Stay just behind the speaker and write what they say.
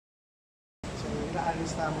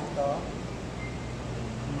Inaalis namin ito.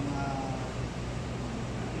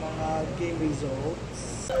 Mga game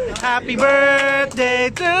results. Happy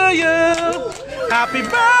birthday to you! Happy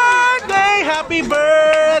birthday! Happy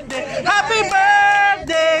birthday! Happy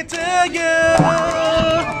birthday to you!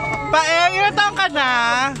 Paeng, ilan taon ka na?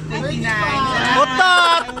 29.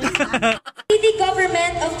 Utot! City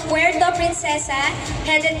Government of Puerto Princesa,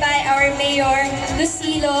 headed by our Mayor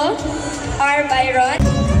Lucilo R. Byron.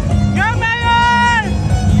 Go Mayor!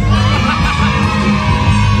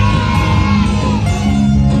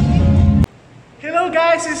 Hello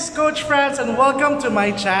guys, this is Coach Franz and welcome to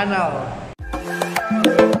my channel.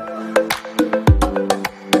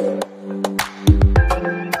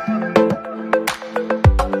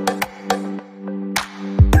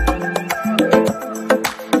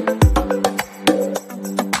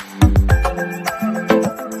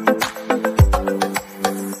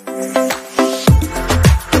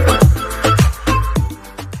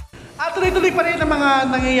 Tuloy-tuloy pa rin ang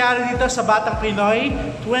mga nangyayari dito sa Batang Pinoy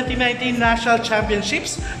 2019 National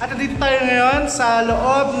Championships. At nandito tayo ngayon sa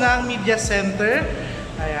loob ng Media Center.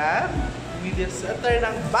 Ayan, Media Center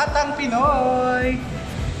ng Batang Pinoy.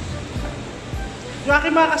 Yung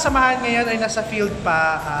aking mga kasamahan ngayon ay nasa field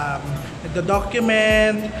pa.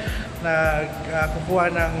 Nagdo-document,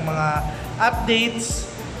 nagkukuha ng mga updates.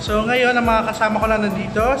 So ngayon, ang mga kasama ko lang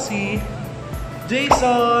nandito, si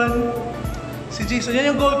Jason. Si Jason,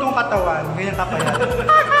 yan yung goal kong katawan. Ganyan kapayat.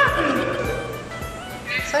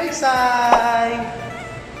 Say-say!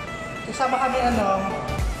 Kasama kami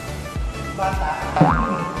bata.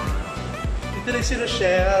 Ito rin si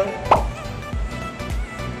Rochelle.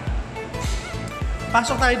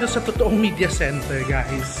 Pasok tayo doon sa totoong media center,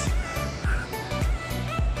 guys.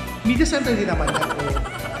 Media center din naman ako.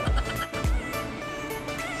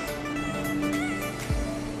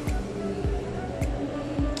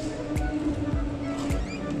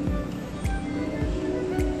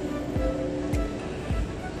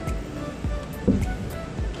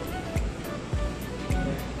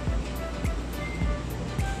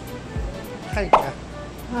 Hi ka.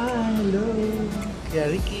 Hello.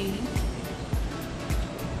 Kuya Ricky.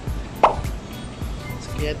 Si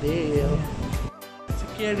Kuya Dale. Si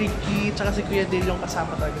Kuya Ricky, tsaka si Kuya Dale yung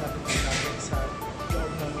kasama talaga natin sa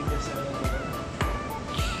loob ng media center.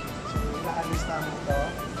 So, inaalis namin ito.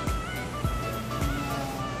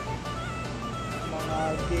 Mga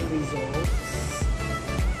game results.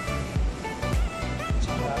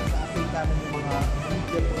 Tsaka na-update namin yung mga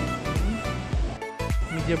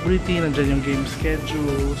media briefing, nandiyan yung game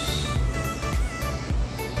schedules,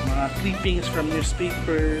 mga clippings from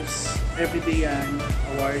newspapers, everyday yan,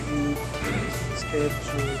 awarding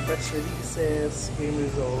schedule, press releases, game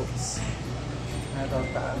results,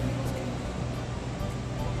 natawtaan.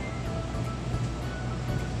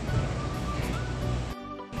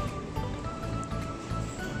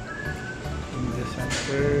 Media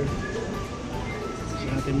center.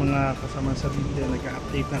 Ating mga kasama sa video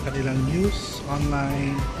nag-update ng kanilang news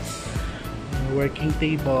online, working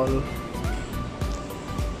table.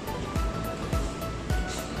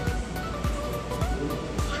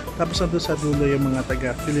 Tapos nandun sa dulo yung mga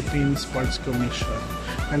taga Philippine Sports Commission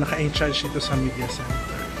na naka-in-charge dito sa media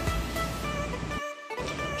center.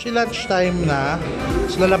 So lunch time na,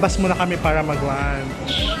 so lalabas muna kami para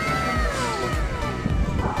mag-lunch.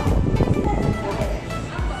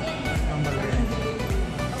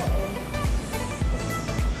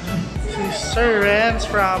 Sir Renz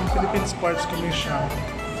from Philippine Sports Commission.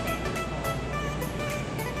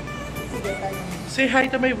 Say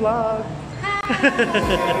hi to my vlog.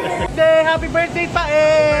 Hi! Happy birthday pa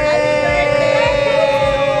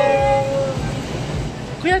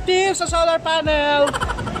Kuya Tim sa solar panel.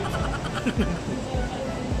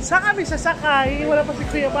 Saan kami sasakay? Wala pa si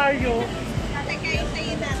Kuya Mario.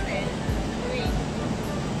 Hintayin natin.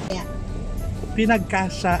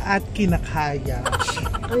 Pinagkasya at kinakaya.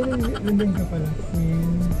 Ay, nandun ka pala.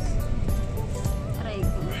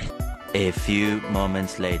 A few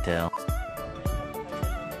moments later.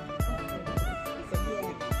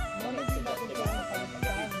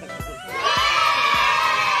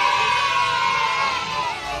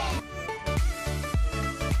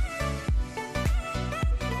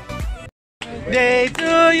 Day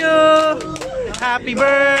to you. Happy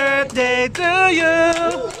birthday to you.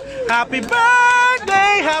 Happy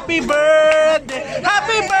birthday, happy birthday,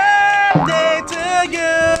 happy birthday to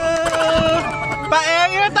you.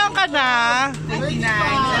 Paeng, ilan taon ka na? 29.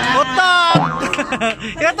 Utot!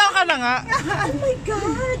 Ilan taon ka na nga? Oh my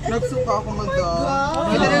God! Nagsuka ako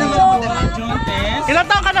Ilan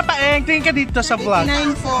taon ka na, Paeng? Tingin ka dito sa vlog.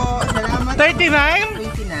 39 po. Salamat. 39?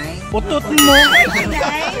 29. Utot mo.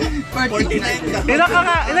 29?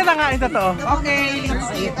 Ilan na nga yung totoo? Okay, let's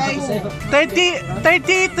see.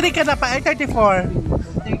 33 ka na pa, 34.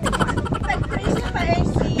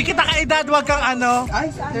 Di kita ka-edad, wag kang ano. Ay,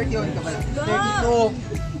 31 ka pala. 32.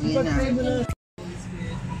 Yan na.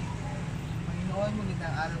 Panginoon,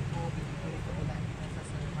 magandang araw po. Pinipili ko po natin ang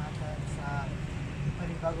sasalamatan sa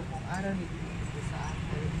panibago pong araw ni Diyos sa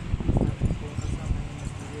akin. Sabi po kasama ng mga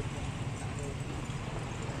studio po sa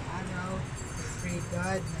araw. I pray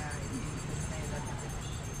God na i-increase na yung lahat ng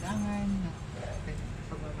kailangan na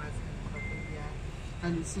pagmamahal sa pagpapilya,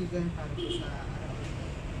 kalusugan para po sa araw.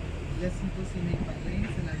 Bless mo po si May Paglain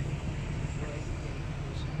sa lahat ng buhay sa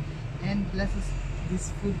education. And bless us this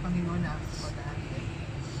food, Panginoon, na ako pag-aaral.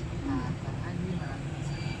 Maraming salamat.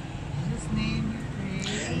 In His name we pray.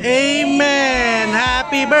 Amen!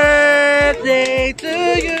 Happy birthday to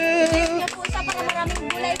you! Kaya po sa maraming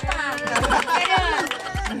gulay pa.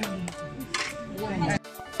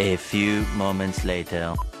 A few moments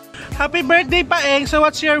later. Happy birthday, Paeng! So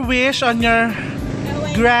what's your wish on your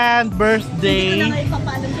grand birthday?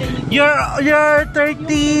 You're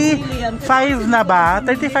 35 na ba?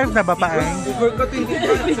 35 na ba, Paeng?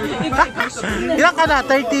 Ilan ka na?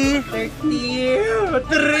 30?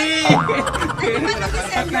 33!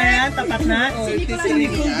 Tapat na?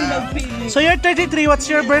 So you're 33, what's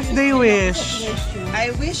your birthday wish? I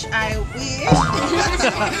wish. I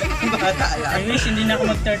wish hindi na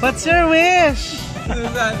ako mag-30. What's your wish?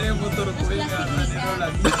 Sana yung motor ko yung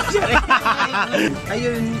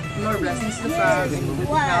ayun, more blessings to come and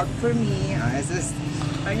look out for me. It's just,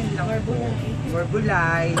 ayun lang po. More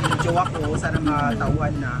bulay, jowa ko, sana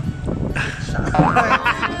matauhan na.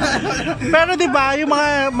 Pero di ba yung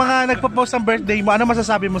mga nagpo-post ng birthday mo, ano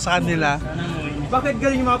masasabi mo sa kanila? Bakit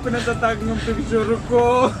galing mga pinatatag ng picture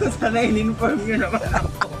ko? Sana in-inform nyo naman ako.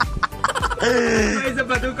 May isa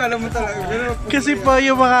pa doon, kala mo talaga. Kasi po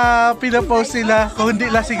yung mga pinapost nila, kung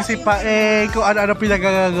hindi lasing si Paeng, kung ano-ano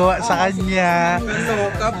pinagagawa sa kanya.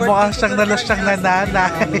 Mukhang siyang nalosyang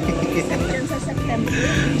nananay.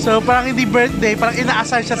 So parang hindi birthday, parang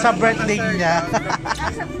inaasar siya sa birthday niya.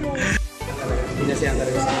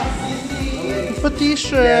 Pa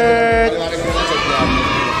t-shirt.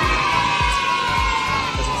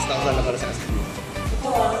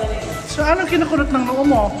 So anong kinukulot ng noo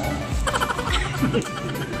mo?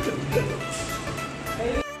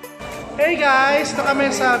 Hey guys, ito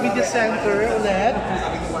kami sa media center ulit.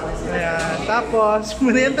 Ayan, tapos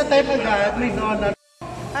merienda tayo agad, may donut.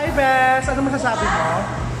 Hi Bess, ano masasabi mo?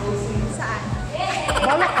 Saan?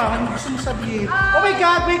 Bala ka, ano gusto mo sabihin? Oh my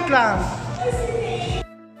God, wait lang!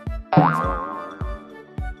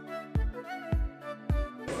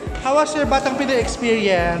 How was your Batang Pinoy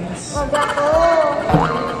experience? Wag ako.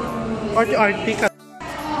 Arty-arty ka.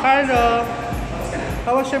 Carlo,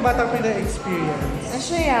 how was your Batang Pinoy experience?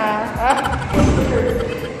 Masaya.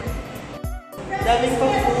 Daming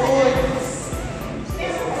pang food.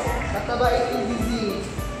 Mataba busy.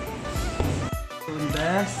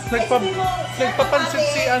 Nagpapansit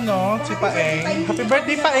si si Paeng. Happy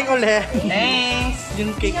birthday Paeng ulit. Thanks.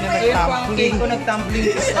 Yung cake na Ayun po ang cake nagtumbling. ko,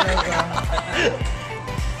 nagtumbling talaga.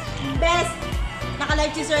 Best! Naka-live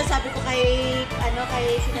si Sir, sabi ko kay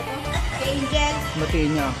sino to? Kay Angel.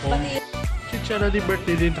 Batiin niya ako. Si Charity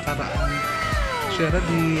birthday din nakaraan.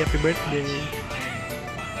 Charity, happy birthday.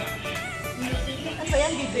 Ano ba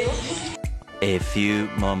yan, video? A few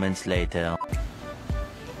moments later.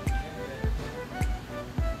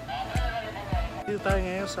 Dito tayo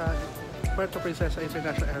ngayon sa Puerto Princesa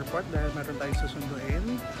International Airport dahil meron tayong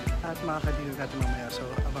susunduin at makakadino natin mamaya. So,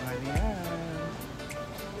 abangan niya.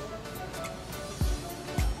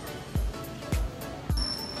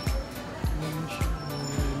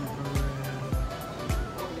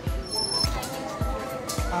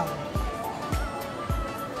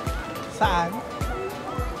 Saan?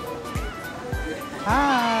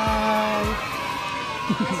 Hi!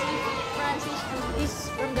 Francisricm is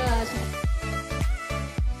from the...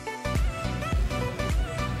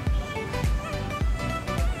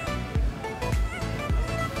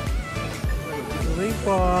 Sorry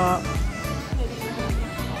po.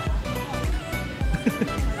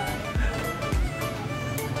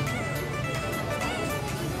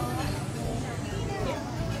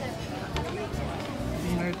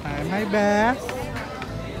 Dinner time. Hi, Beth.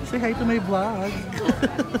 Say hi to my vlog.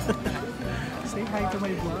 Say hi to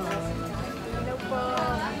my vlog. Hello po.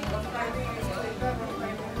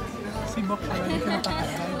 Si Bok pala, hindi ka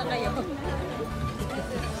nakakasay.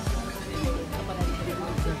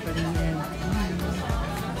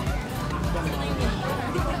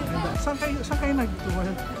 Saan kayo nag-tour?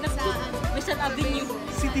 Western Avenue.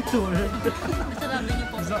 City tour. Western Avenue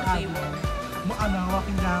po. So,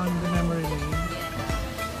 walking down the memory lane.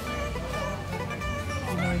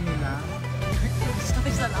 Pinoy nila.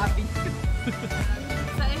 Sa lapin.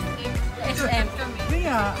 Sa SM. SM kami. Hindi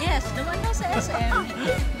nga. Yes, naman na sa SM.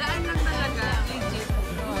 Daan lang talaga. Legit.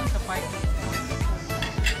 Sa party.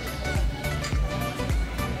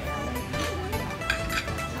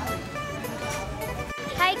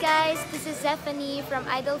 Hi guys! This is Zephanie from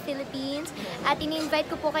Idol Philippines at ini-invite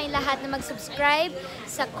ko po kayong lahat na mag-subscribe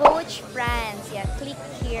sa Coach Franz. Yeah, click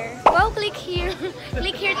here. Wow, click here!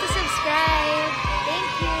 Click here to subscribe! Thank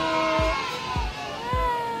you!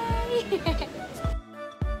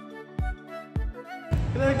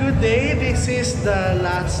 Bye! Good day! This is the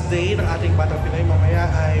last day ng ating Batang Pinoy. Mamaya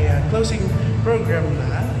ay closing program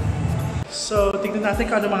na. So, tignan natin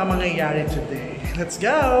kung ano mga mangyayari today. Let's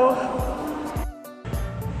go!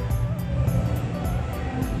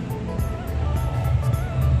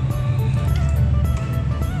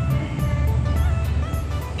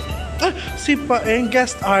 Si Paeng,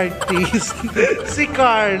 guest artist. Si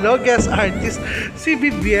Carlo, guest artist. Si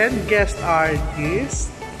Vivian, guest artist.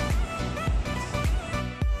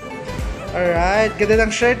 Alright, ganda ng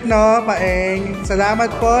shirt, no, Paeng? Salamat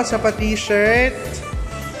po sa pa-t-shirt.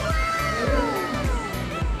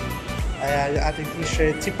 Ayan, yung ating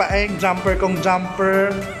t-shirt. Si Paeng, jumper kong jumper.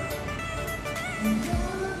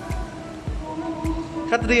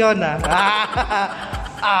 Catriona.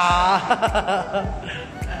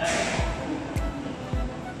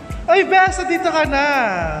 Ay, Bes, dito ka na.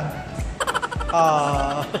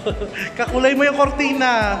 Kakulay mo yung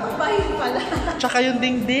kortina. Bahin pala. Tsaka yung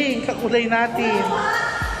dingding, kakulay natin.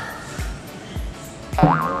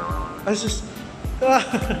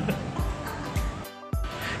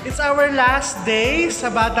 It's our last day sa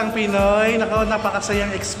Batang Pinoy.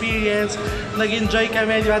 Napakasayang experience. Nag-enjoy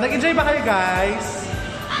kami, di ba? Nag-enjoy ba kayo, guys?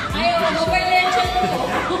 Ayaw, over-legend mo.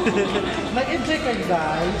 Nag-enjoy kayo,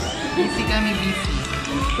 guys? Busy kami, busy.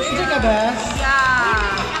 Nag-enjoy ka, Bes?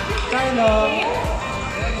 Yeah. Carlo?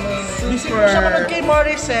 Busy po siya kapag kay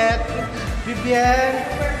Morissette. Vivian,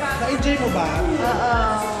 na-enjoy mo ba?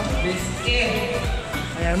 Oo.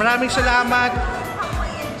 Ayan, maraming salamat.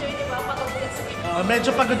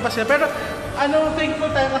 Medyo pagod pa siya. Pero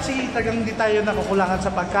thankful tayo kasi tagang hindi tayo nakukulangan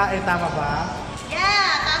sa pagkain. Tama ba?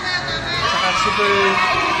 Yeah, tama. Saka super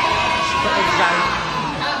excited.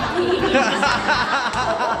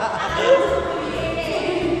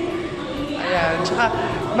 Ayan, tsaka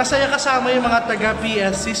masaya kasama yung mga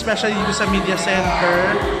taga-PSC, especially dito sa Media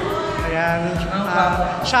Center. Ayan,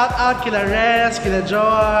 shout out kila Rez, kila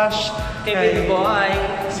Josh, Kevin Boy.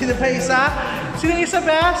 Sino pa isa? Sino isa,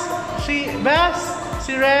 Bes? Si Bes,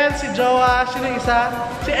 si Ren, si Joa, sino isa?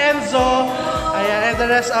 Si Enzo. Ayan, and the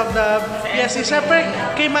rest of the PSC. Siyempre,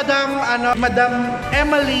 kay Madam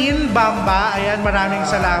Emmeline Bamba. Ayan, maraming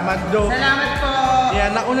salamat. Salamat po.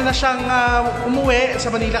 Ayan, nauna na siyang umuwi sa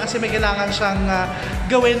Manila kasi may kailangan siyang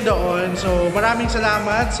gawin doon. So, maraming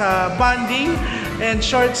salamat sa bonding and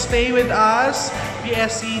short stay with us,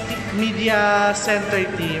 PSC Media Center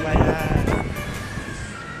team. Ayan.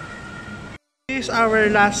 This is our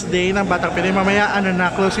last day ng Batang Pinoy. Mamaya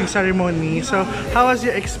closing ceremony. So, how was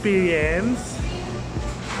your experience?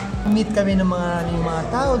 Meet kami ng mga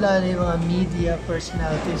tao, lalo yung mga media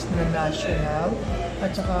personalities na national.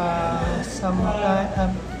 At saka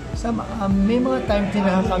may mga time din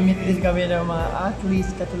nakakamit din kami ng mga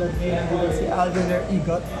athletes katulad ngayon si Aldoner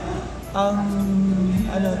Igot, ang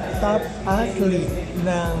top athlete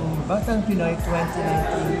ng Batang Pinoy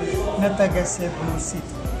 2019 na taga Cebu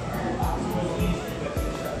City.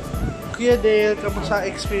 Kuya Dale, kamusta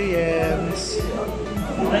experience?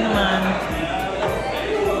 Okay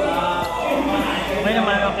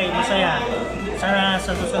naman, okay, masaya. Sana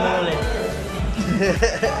sa susunod ulit.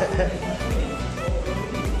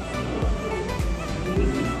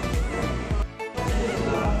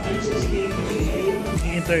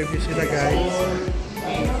 I-interview sila, guys.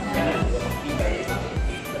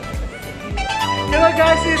 Hello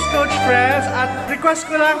guys, this is Coach Franz. At request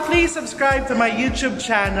ko lang, please subscribe to my YouTube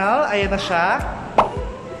channel. Ayan na siya.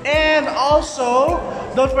 And also,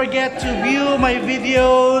 don't forget to view my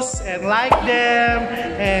videos and like them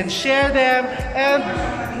and share them and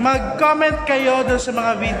mag-comment kayo doon sa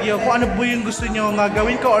mga video kung ano po yung gusto nyo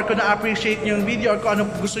gawin ko or kung na-appreciate nyo yung video or kung ano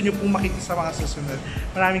gusto nyo pong makita sa mga susunod.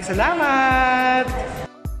 Maraming salamat!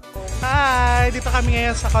 Hi! Dito kami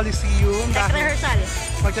ngayon sa Coliseum. Tech rehearsal.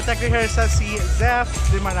 Magta-tech rehearsal si Zephanie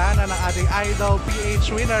Dimaranan ng ating Idol PH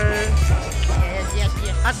winner. Yes.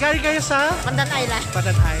 At galing kayo sa Pandan Island.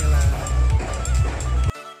 Pandan Island.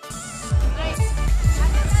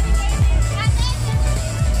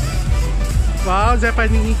 Wow,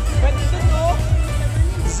 Zephanie.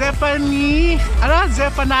 Zephanie,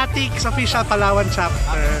 Zephanatics Official Palawan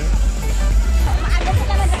Chapter. Maaga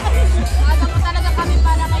po talaga kami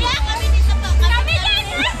para kaya kami dito po. Kami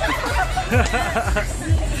din!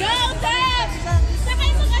 Go, Deb! Sabay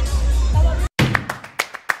mo ano?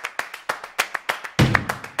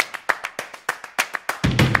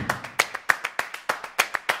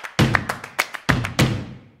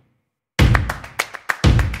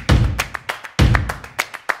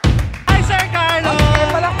 Hi, Sir Carlo!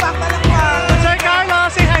 Palakpak! Sir Carlo,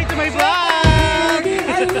 say hi to my vlog!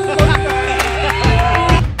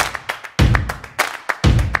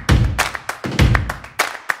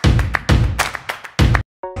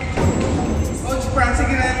 Coach Franz,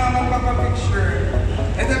 sige na yung mga magpapapicture.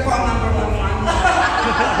 Ito po ang number 1 fan.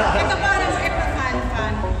 Ito parang sa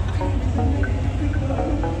fan.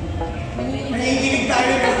 Nanginginig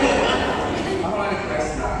tayo. Ako ang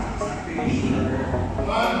request na.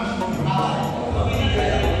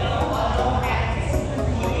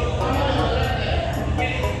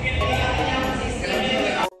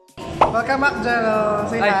 Welcome back, Jero.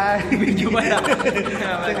 Say hi. Video ba na?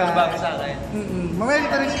 Say hi. sa akin. Mamaya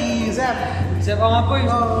dito rin si Zep. Isa pa nga po eh.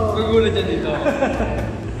 Magulat yan dito.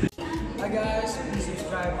 Hi guys, please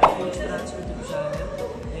subscribe to Coach Franz YouTube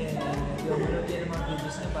channel. And yung manood yan ng mga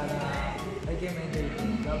videos niya para I can enjoy it.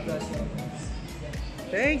 God bless you.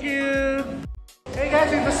 Thank you. Hey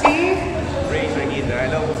guys, with the see. Praise Regina.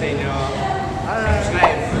 Hello po sa inyo.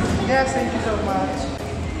 Alright. Yes, thank you so much.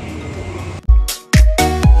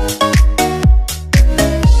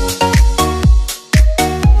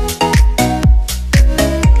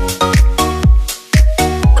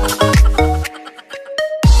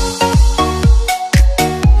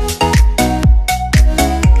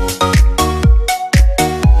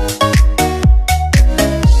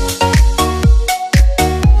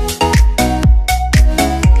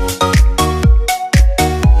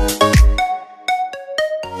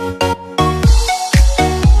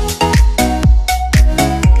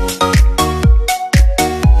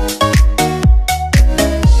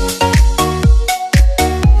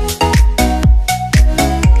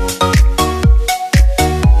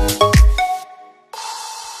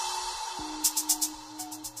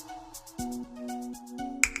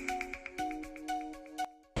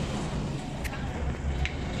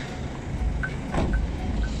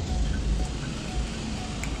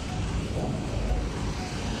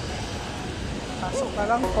 Pasok na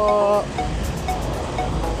lang po.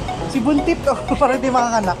 Si Buntit to, para di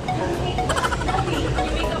makakanak.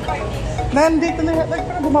 Nandito na yan.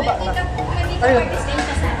 Pero bumaba na. Ayun.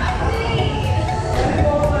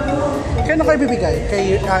 Kaya kayo bibigay?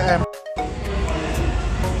 Kay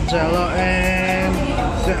Jello and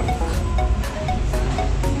Zep.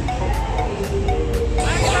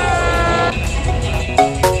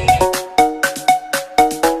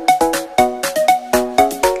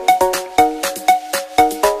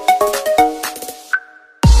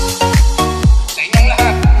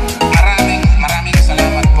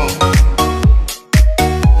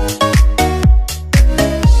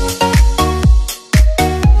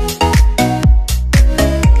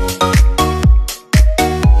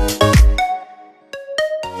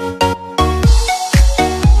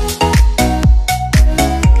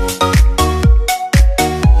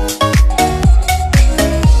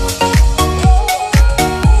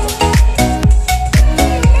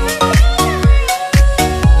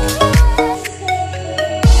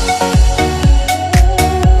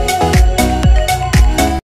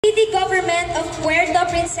 Puerto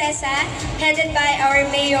Princesa, headed by our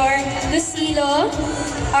Mayor Lucilo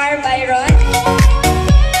R. Byron.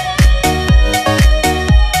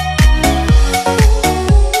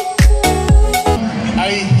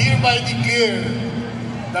 I hereby declare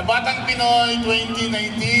the Batang Pinoy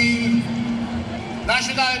 2019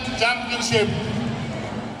 National Championship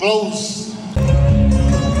closed.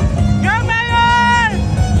 Go Mayor!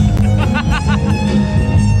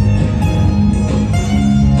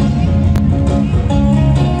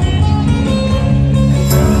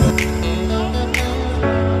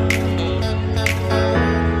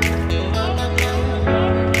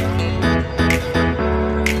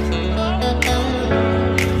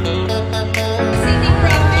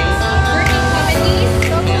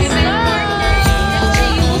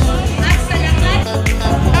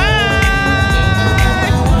 Hi!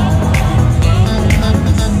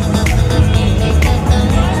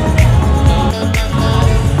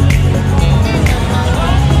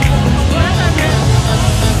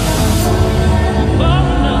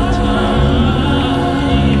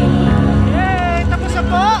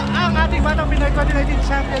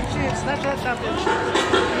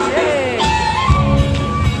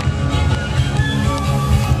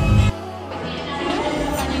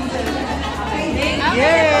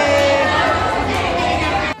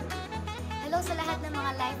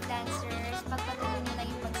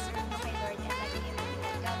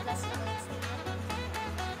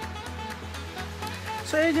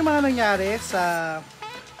 yung mga nangyari sa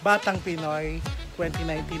Batang Pinoy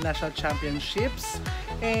 2019 National Championships.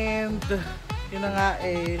 And yun na nga,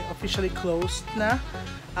 officially closed na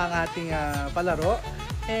ang ating palaro.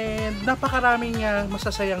 And napakaraming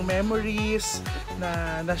masasayang memories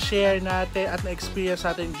na na-share natin at na-experience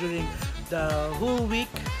natin during the whole week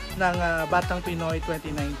ng Batang Pinoy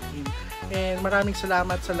 2019. And maraming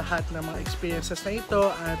salamat sa lahat ng mga experiences na ito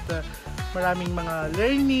at maraming mga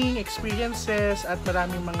learning experiences at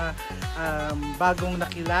maraming mga bagong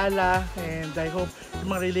nakilala. And I hope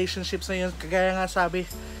yung mga relationships na yun, kagaya nga sabi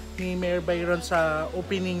ni Mayor Byron sa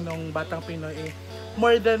opening ng Batang Pinoy,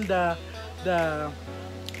 more than the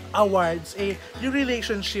awards, yung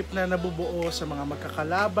relationship na nabubuo sa mga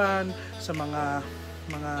magkakalaban, sa mga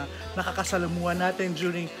nakakasalamuhan natin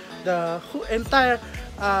during the entire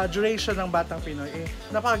duration ng Batang Pinoy,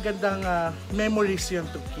 napakagandang memories yun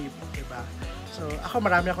to keep, diba? So ako,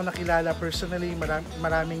 marami akong nakilala personally,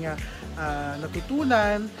 maraming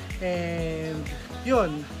natutunan, and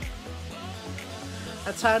yun.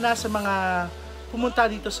 At sana sa mga pumunta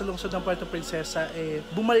dito sa lungsod ng Puerto Princesa,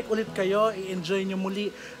 bumalik ulit kayo, i-enjoy nyo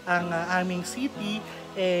muli ang aming city,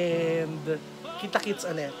 and kita-kits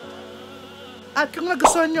ulit. At kung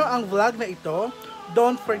nagustuhan nyo ang vlog na ito,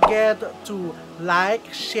 don't forget to like,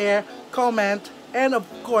 share, comment, and of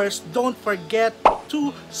course, don't forget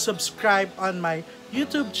to subscribe on my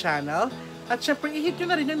YouTube channel. At syempre, i-hit nyo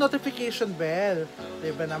na rin yung notification bell.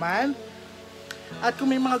 Diba naman? At kung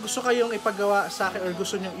may mga gusto kayong ipagawa sa akin or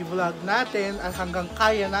gusto nyong i-vlog natin at hanggang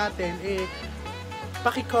kaya natin,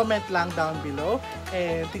 paki-comment lang down below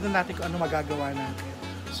and tingnan natin kung ano magagawa natin.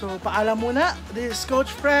 So, paalam muna. This is Coach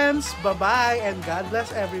Franz. Bye-bye and God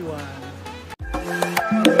bless everyone.